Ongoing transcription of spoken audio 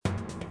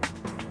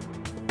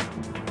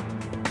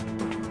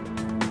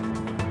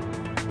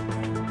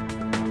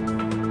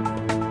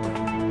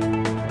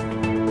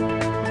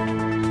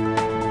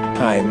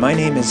Hi, my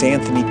name is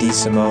Anthony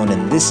DeSimone,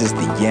 and this is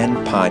the Yen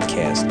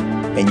Podcast.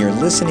 And you're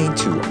listening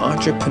to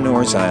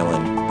Entrepreneur's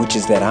Island, which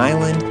is that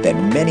island that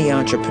many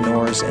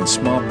entrepreneurs and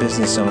small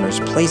business owners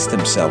place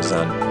themselves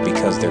on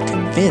because they're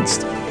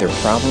convinced their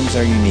problems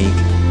are unique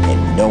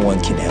and no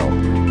one can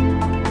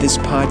help. This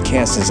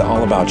podcast is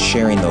all about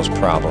sharing those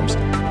problems,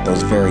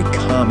 those very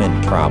common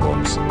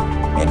problems,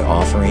 and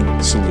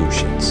offering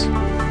solutions.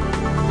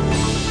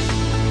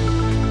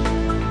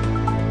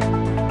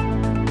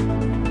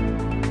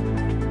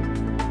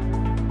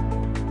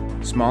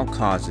 Small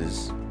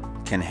causes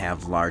can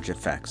have large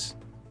effects.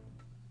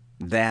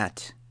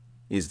 That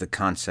is the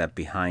concept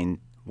behind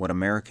what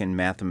American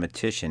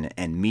mathematician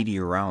and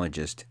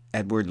meteorologist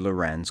Edward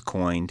Lorenz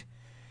coined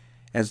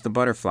as the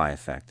butterfly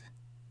effect.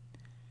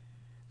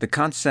 The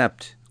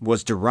concept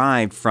was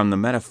derived from the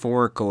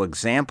metaphorical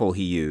example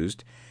he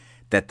used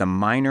that the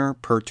minor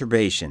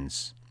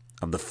perturbations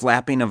of the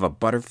flapping of a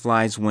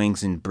butterfly's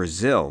wings in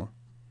Brazil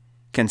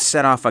can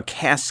set off a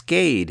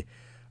cascade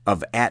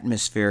of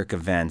atmospheric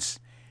events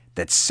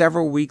that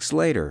several weeks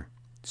later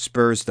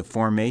spurs the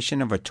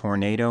formation of a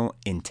tornado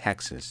in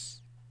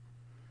Texas.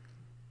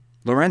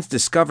 Lorenz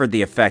discovered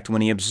the effect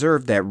when he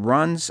observed that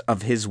runs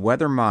of his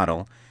weather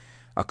model,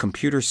 a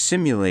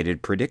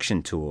computer-simulated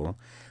prediction tool,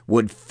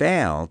 would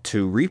fail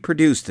to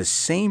reproduce the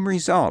same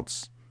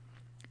results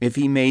if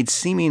he made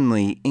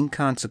seemingly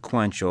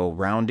inconsequential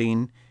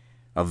rounding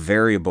of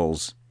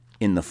variables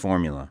in the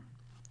formula.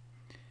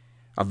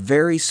 A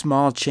very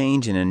small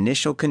change in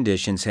initial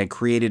conditions had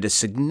created a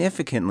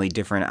significantly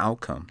different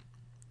outcome.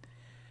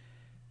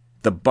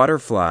 The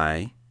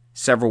butterfly,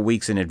 several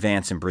weeks in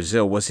advance in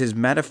Brazil, was his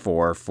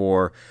metaphor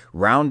for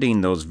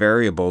rounding those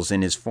variables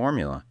in his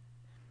formula.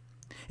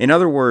 In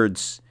other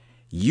words,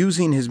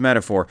 using his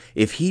metaphor,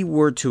 if he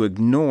were to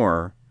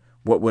ignore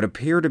what would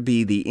appear to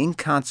be the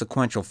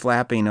inconsequential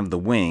flapping of the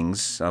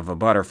wings of a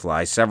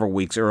butterfly several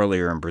weeks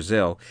earlier in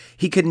Brazil,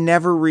 he could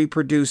never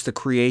reproduce the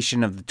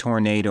creation of the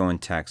tornado in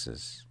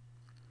Texas.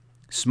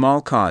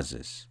 Small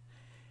causes,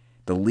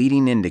 the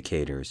leading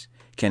indicators,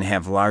 can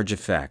have large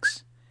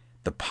effects,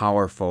 the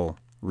powerful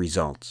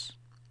results.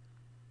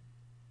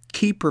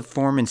 Key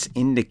performance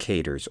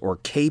indicators, or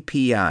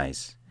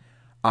KPIs,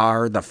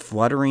 are the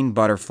fluttering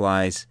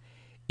butterflies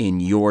in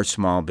your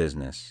small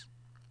business.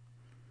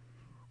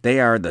 They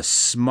are the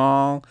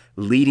small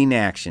leading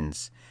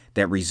actions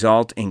that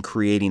result in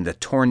creating the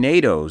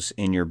tornadoes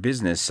in your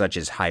business, such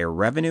as higher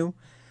revenue,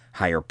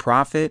 higher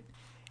profit,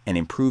 and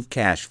improved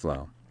cash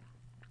flow.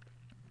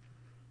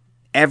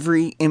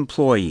 Every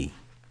employee,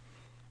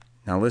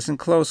 now listen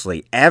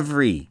closely,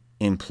 every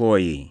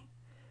employee,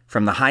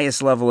 from the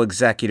highest level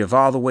executive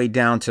all the way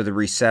down to the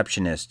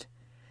receptionist,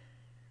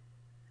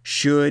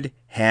 should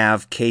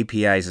have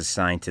KPIs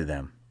assigned to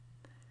them.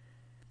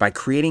 By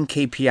creating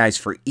KPIs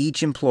for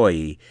each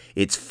employee,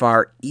 it's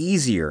far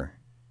easier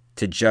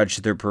to judge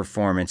their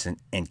performance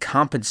and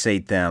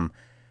compensate them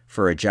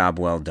for a job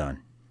well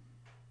done.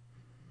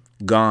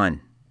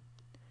 Gone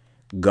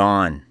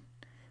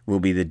will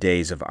be the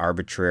days of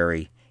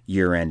arbitrary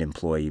year-end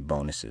employee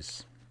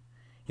bonuses.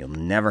 You'll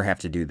never have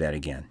to do that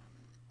again.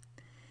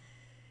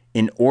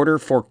 In order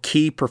for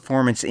key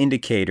performance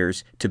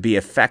indicators to be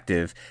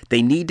effective,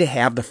 they need to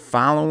have the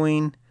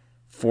following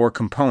four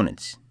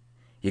components.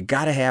 You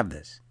got to have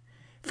this.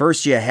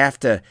 First, you have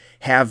to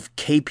have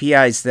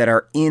KPIs that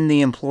are in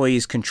the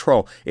employee's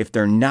control. If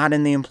they're not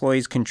in the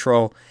employee's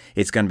control,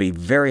 it's going to be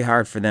very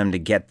hard for them to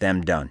get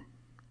them done.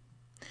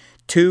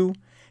 Two,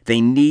 they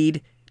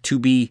need to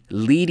be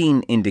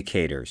leading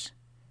indicators,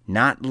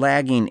 not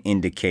lagging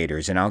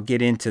indicators, and I'll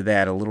get into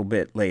that a little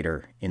bit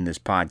later in this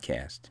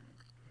podcast.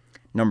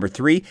 Number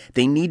three,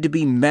 they need to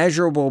be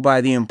measurable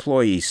by the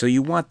employee. So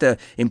you want the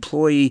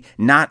employee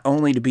not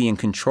only to be in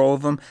control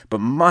of them, but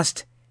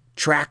must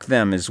track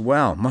them as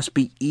well. Must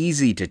be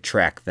easy to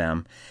track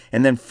them.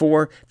 And then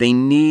four, they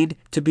need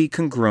to be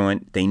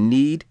congruent. They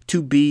need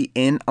to be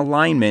in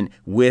alignment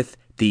with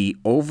the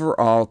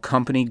overall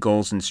company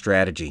goals and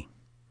strategy.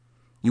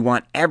 You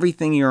want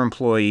everything your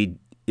employee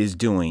is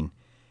doing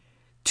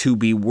to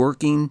be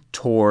working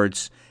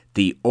towards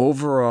the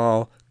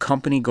overall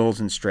company goals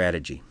and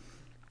strategy.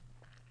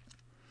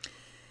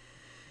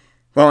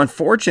 Well,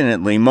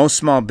 unfortunately, most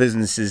small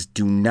businesses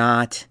do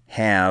not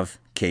have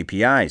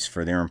KPIs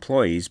for their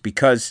employees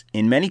because,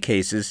 in many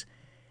cases,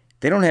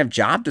 they don't have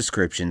job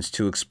descriptions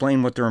to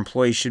explain what their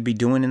employees should be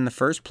doing in the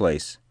first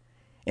place.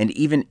 And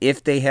even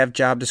if they have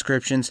job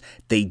descriptions,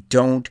 they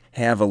don't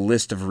have a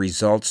list of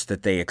results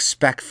that they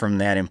expect from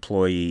that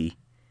employee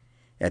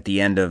at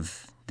the end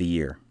of the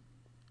year.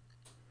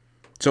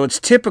 So it's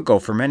typical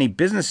for many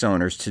business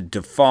owners to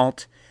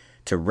default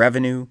to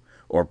revenue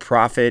or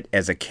profit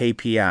as a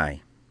KPI.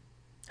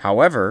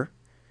 However,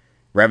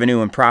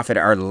 revenue and profit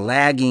are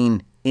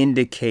lagging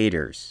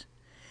indicators.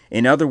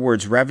 In other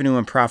words, revenue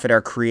and profit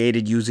are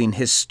created using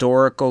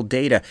historical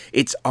data.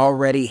 It's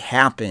already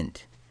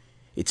happened.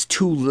 It's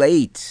too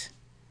late.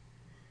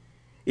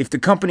 If the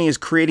company is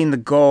creating the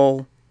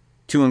goal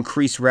to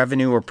increase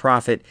revenue or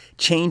profit,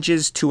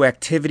 changes to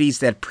activities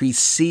that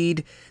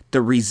precede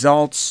the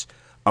results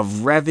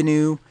of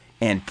revenue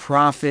and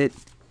profit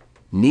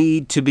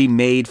need to be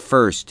made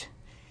first.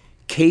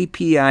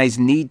 KPIs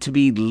need to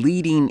be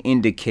leading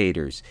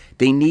indicators.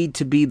 They need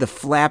to be the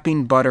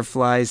flapping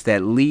butterflies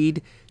that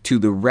lead to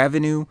the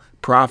revenue,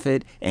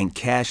 profit, and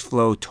cash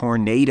flow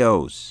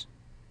tornadoes.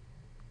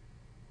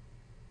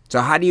 So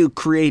how do you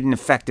create an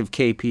effective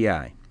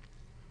KPI?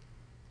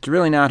 It's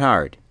really not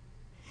hard.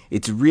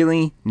 It's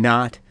really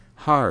not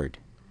hard.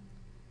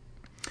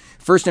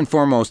 First and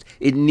foremost,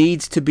 it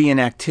needs to be an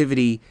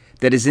activity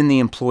that is in the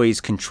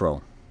employee's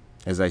control,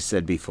 as I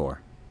said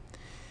before.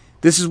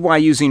 This is why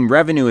using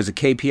revenue as a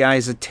KPI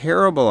is a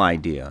terrible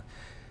idea.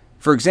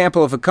 For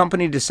example, if a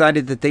company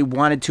decided that they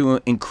wanted to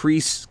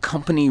increase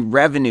company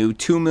revenue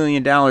 $2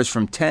 million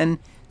from $10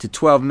 to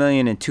 $12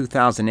 million in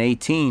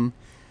 2018,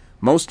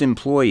 most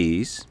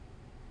employees,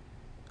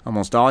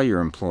 almost all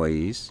your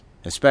employees,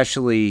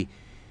 especially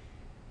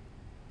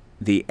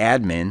the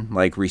admin,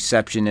 like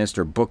receptionists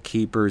or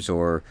bookkeepers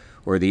or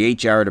the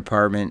HR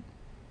department,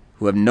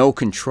 who have no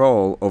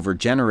control over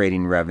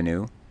generating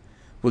revenue,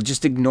 will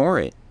just ignore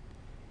it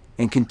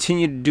and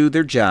continue to do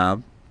their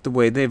job the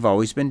way they've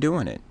always been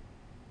doing it.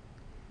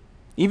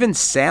 Even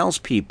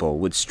salespeople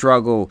would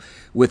struggle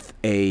with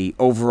an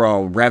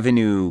overall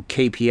revenue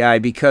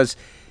KPI because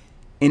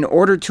in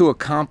order to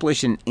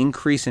accomplish an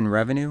increase in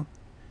revenue,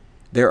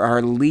 there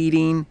are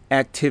leading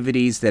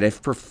activities that,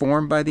 if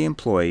performed by the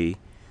employee,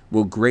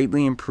 will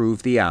greatly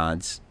improve the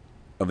odds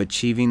of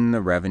achieving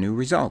the revenue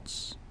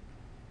results.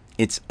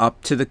 It's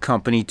up to the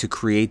company to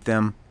create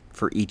them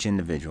for each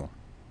individual.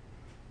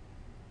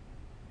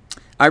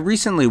 I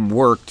recently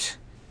worked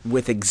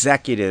with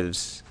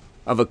executives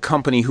of a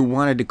company who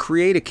wanted to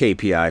create a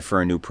KPI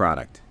for a new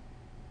product.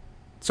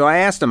 So I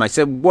asked them, I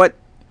said, what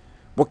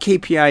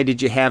KPI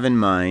did you have in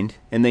mind?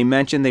 And they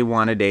mentioned they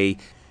wanted a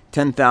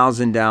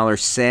 $10,000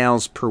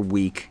 sales per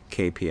week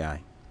KPI.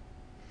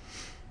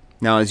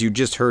 Now, as you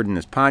just heard in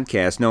this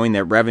podcast, knowing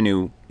that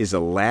revenue is a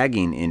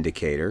lagging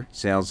indicator,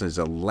 sales is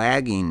a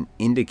lagging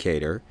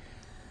indicator,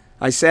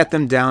 I sat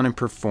them down and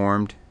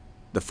performed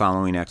the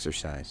following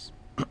exercise.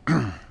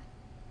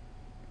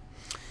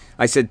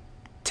 I said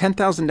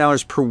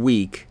 $10,000 per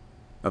week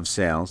of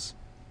sales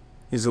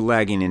is a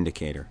lagging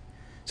indicator.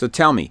 So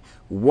tell me,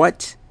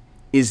 what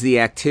is the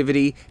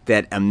activity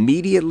that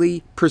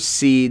immediately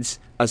precedes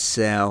a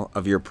sale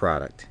of your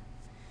product?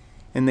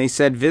 And they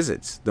said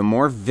visits. The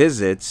more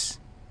visits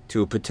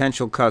to a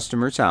potential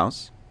customer's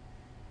house,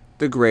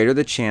 the greater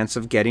the chance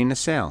of getting a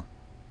sale.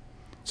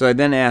 So I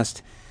then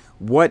asked,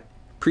 what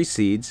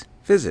precedes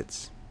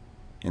visits?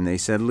 And they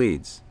said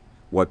leads.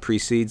 What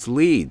precedes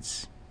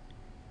leads?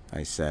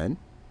 I said.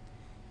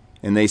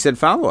 And they said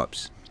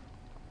follow-ups.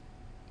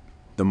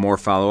 The more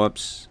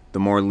follow-ups, the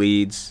more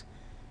leads,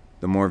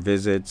 the more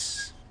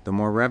visits, the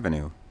more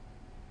revenue.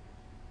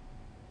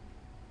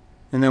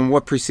 And then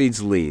what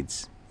precedes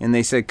leads? And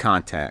they said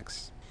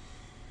contacts.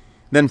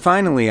 Then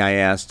finally I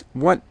asked,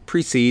 what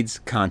precedes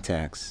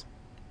contacts?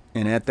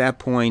 And at that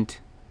point,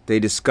 they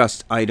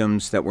discussed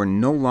items that were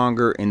no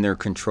longer in their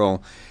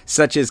control,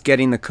 such as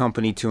getting the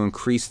company to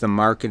increase the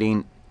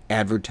marketing,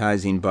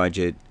 advertising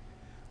budget,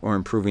 or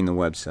improving the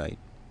website.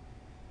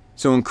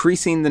 So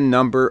increasing the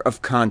number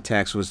of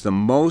contacts was the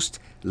most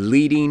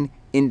leading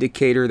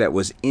indicator that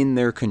was in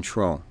their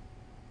control.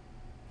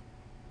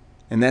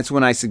 And that's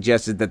when I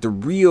suggested that the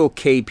real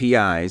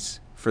KPIs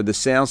for the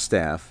sales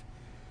staff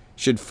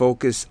should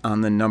focus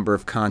on the number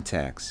of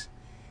contacts.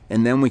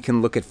 And then we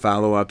can look at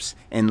follow-ups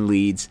and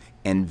leads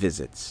and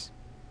visits.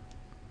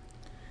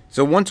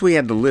 So once we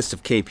had the list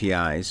of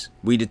KPIs,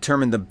 we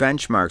determined the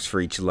benchmarks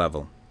for each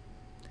level.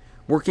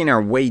 Working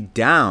our way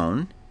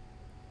down,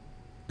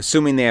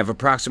 assuming they have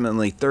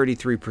approximately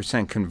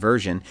 33%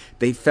 conversion,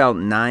 they felt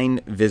 9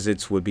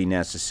 visits would be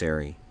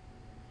necessary.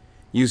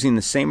 Using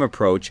the same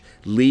approach,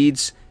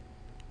 leads,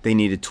 they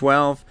needed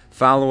 12,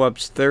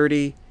 follow-ups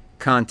 30,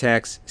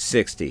 contacts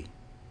 60.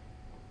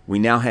 We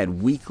now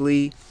had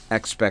weekly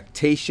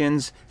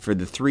expectations for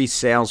the 3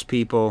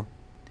 salespeople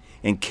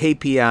and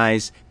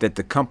KPIs that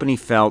the company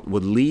felt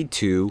would lead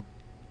to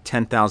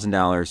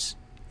 $10,000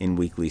 in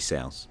weekly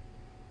sales.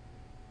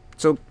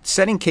 So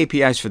setting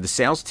KPIs for the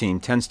sales team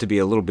tends to be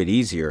a little bit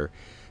easier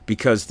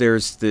because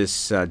there's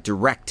this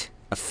direct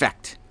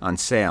effect on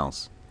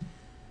sales.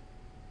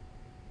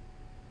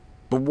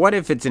 But what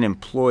if it's an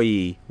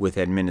employee with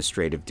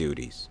administrative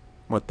duties?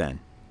 What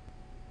then?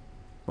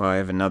 Well, I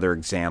have another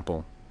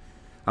example.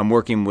 I'm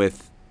working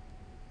with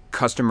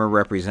customer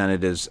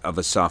representatives of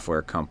a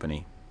software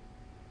company,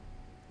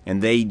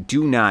 and they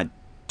do not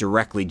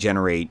directly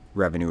generate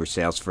revenue or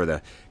sales for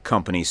the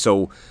company.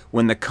 So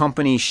when the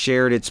company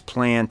shared its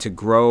plan to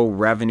grow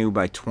revenue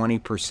by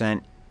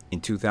 20% in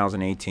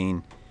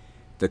 2018,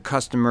 the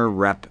customer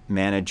rep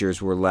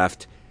managers were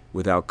left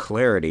without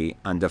clarity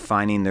on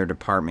defining their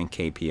department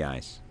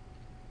KPIs.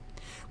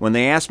 When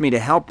they asked me to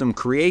help them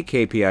create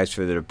KPIs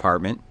for the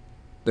department,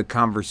 the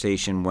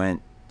conversation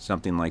went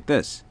something like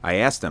this. I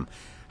asked them,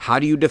 how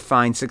do you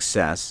define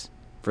success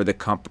for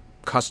the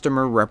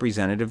customer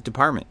representative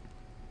department?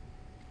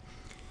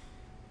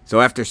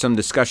 So after some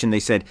discussion, they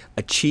said,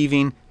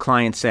 achieving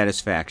client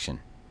satisfaction.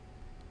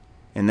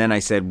 And then I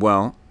said,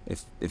 well,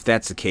 if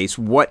that's the case,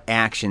 what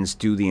actions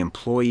do the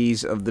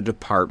employees of the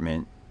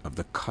department, of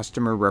the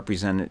customer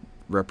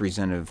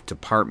representative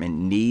department,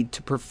 need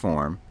to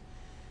perform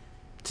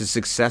to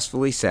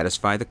successfully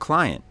satisfy the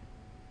client?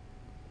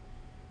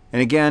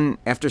 And again,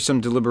 after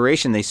some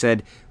deliberation, they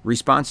said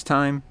response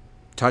time,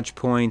 touch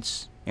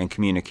points, and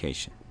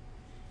communication.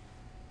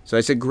 So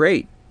I said,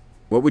 great.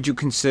 What would you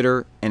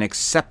consider an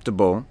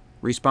acceptable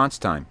response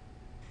time?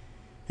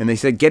 And they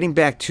said getting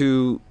back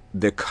to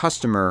the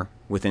customer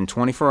within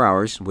 24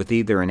 hours with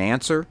either an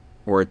answer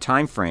or a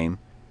time frame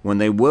when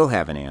they will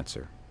have an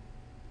answer.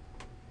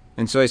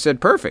 And so I said,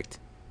 perfect.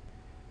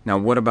 Now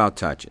what about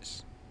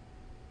touches?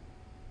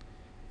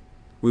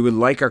 We would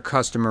like our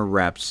customer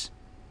reps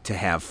to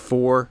have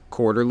 4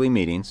 quarterly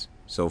meetings,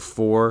 so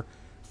 4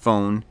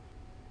 phone,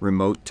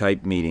 remote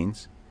type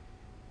meetings,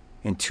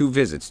 and 2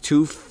 visits,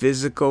 2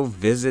 physical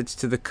visits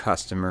to the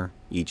customer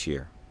each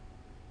year.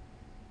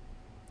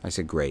 I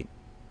said, great.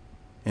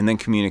 And then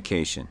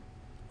communication.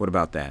 What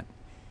about that?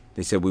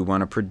 They said we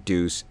want to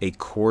produce a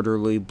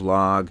quarterly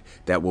blog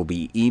that will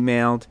be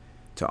emailed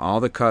to all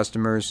the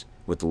customers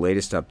with the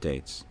latest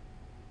updates.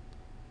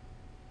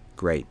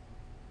 Great.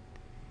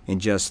 In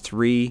just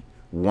 3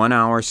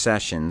 one-hour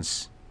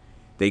sessions,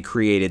 they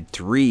created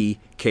 3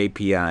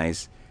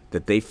 KPIs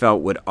that they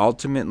felt would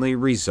ultimately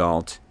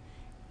result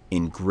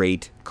in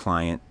great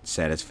client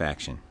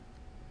satisfaction.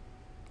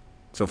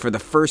 So for the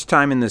first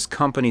time in this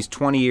company's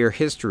 20-year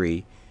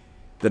history,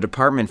 the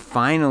department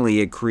finally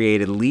had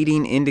created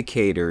leading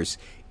indicators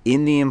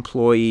in the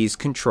employee's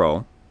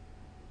control,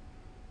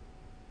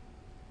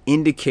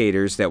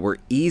 indicators that were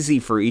easy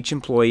for each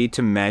employee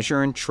to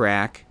measure and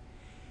track,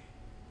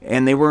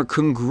 and they were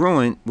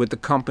congruent with the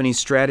company's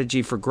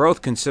strategy for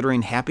growth,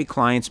 considering happy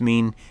clients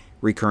mean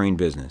recurring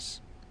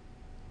business.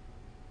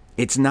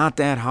 It's not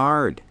that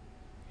hard.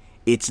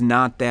 It's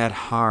not that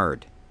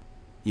hard.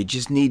 You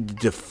just need to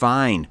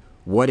define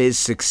what is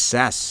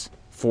success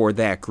for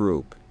that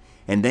group.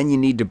 And then you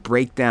need to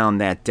break down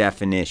that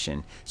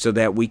definition so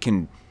that we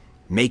can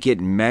make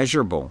it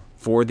measurable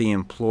for the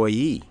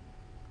employee.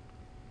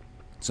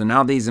 So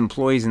now these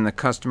employees and the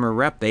customer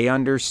rep, they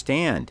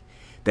understand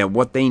that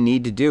what they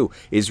need to do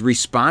is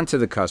respond to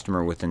the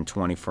customer within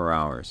 24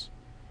 hours.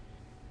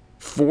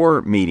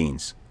 4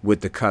 meetings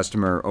with the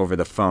customer over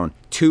the phone,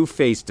 2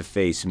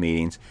 face-to-face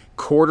meetings,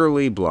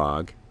 quarterly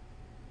blog.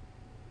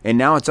 And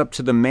now it's up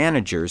to the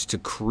managers to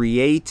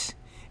create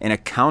an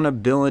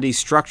accountability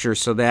structure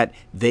so that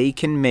they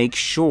can make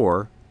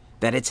sure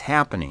that it's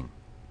happening.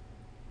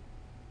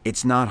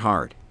 It's not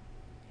hard.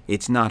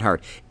 It's not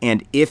hard.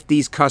 And if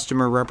these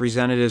customer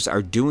representatives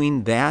are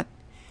doing that,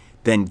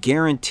 then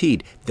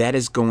guaranteed that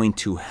is going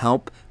to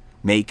help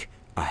make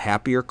a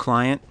happier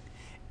client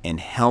and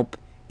help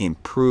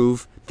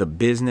improve the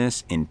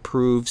business,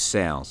 improve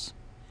sales.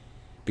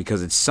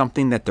 Because it's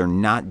something that they're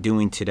not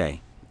doing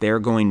today. They're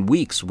going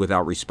weeks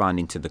without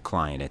responding to the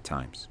client at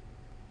times.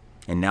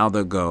 And now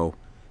they'll go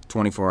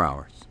 24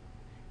 hours.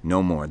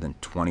 No more than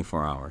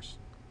 24 hours.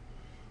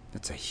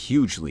 That's a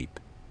huge leap.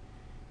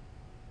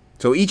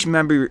 So each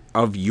member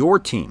of your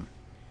team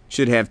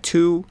should have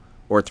 2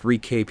 or 3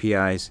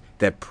 KPIs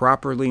that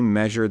properly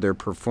measure their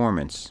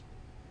performance.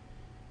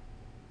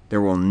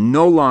 There will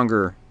no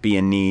longer be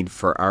a need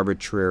for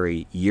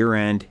arbitrary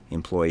year-end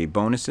employee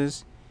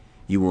bonuses.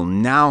 You will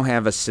now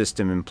have a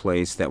system in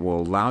place that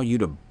will allow you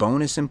to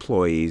bonus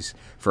employees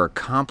for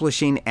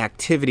accomplishing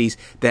activities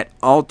that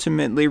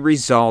ultimately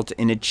result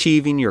in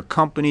achieving your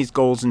company's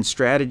goals and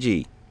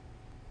strategy.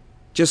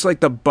 Just like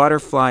the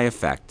butterfly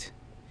effect,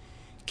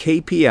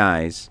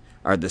 KPIs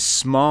are the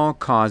small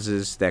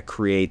causes that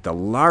create the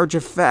large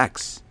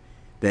effects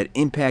that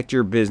impact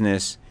your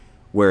business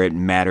where it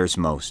matters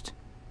most.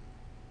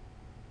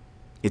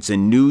 It's a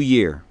new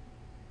year.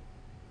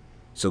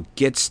 So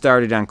get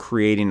started on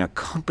creating a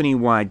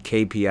company-wide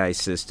KPI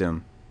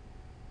system,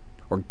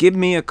 or give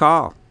me a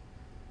call,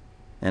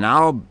 and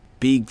I'll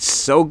be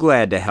so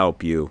glad to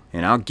help you,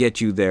 and I'll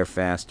get you there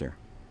faster.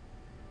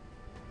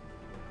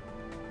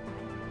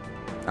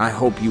 I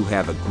hope you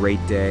have a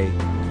great day,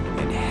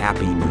 and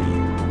Happy New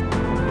Year.